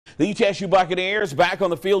The ETSU Buccaneers back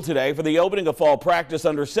on the field today for the opening of fall practice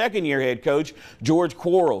under second-year head coach George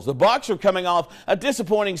Quarles. The Bucs are coming off a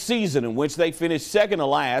disappointing season in which they finished second to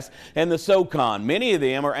last in the SoCon. Many of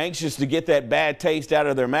them are anxious to get that bad taste out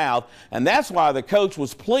of their mouth, and that's why the coach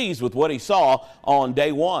was pleased with what he saw on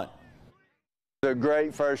day one. A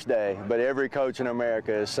great first day, but every coach in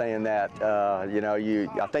America is saying that.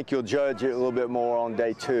 I think you'll judge it a little bit more on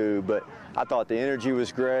day two, but I thought the energy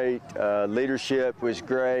was great, leadership was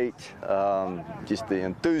great, just the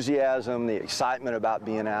enthusiasm, the excitement about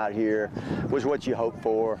being out here was what you hope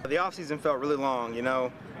for. The offseason felt really long,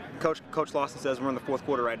 Coach Lawson says we're in the fourth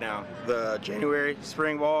quarter right now. The January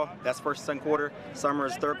spring ball, that's first, second quarter. Summer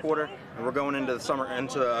is third quarter, and we're going into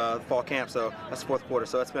the fall camp, so that's the fourth quarter.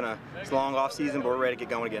 So it's a long off season, but we're ready to get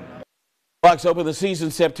going again. Bucs open the season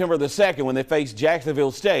September the 2nd when they face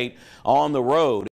Jacksonville State on the road.